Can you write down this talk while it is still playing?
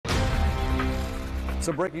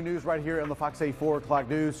Some breaking news right here on the Fox 8 4 o'clock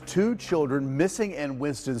news. 2 children missing in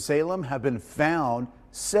Winston-Salem have been found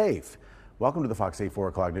safe. Welcome to the Fox 8 4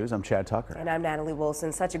 o'clock news. I'm Chad Tucker. And I'm Natalie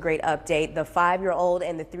Wilson. Such a great update. The 5-year-old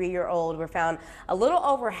and the 3-year-old were found a little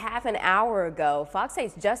over half an hour ago. Fox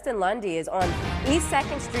 8's Justin Lundy is on East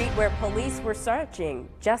 2nd Street where police were searching.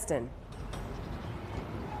 Justin.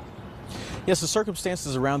 Yes, the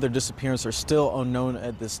circumstances around their disappearance are still unknown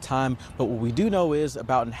at this time, but what we do know is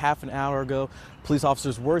about half an hour ago, police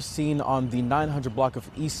officers were seen on the 900 block of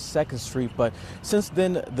East 2nd Street, but since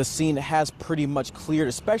then the scene has pretty much cleared,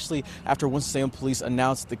 especially after Winston-Salem police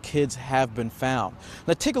announced the kids have been found.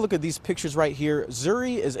 Now take a look at these pictures right here.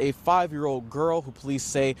 Zuri is a 5-year-old girl who police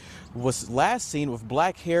say was last seen with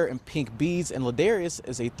black hair and pink beads, and Ladarius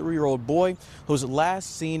is a 3-year-old boy who was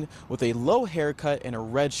last seen with a low haircut and a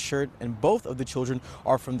red shirt, and both of the children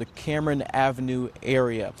are from the Cameron Avenue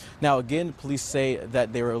area. Now again, police say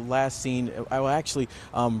that they were last seen, actually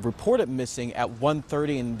reported missing at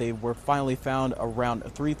 1:30, and they were finally found around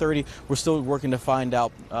 3:30. We're still working to find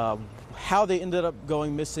out how they ended up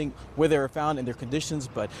going missing, where they were found, and their conditions,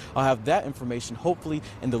 but I'll have that information hopefully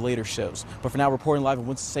in the later shows. But for now, reporting live in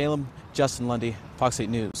Winston-Salem, Justin Lundy, Fox 8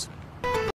 News.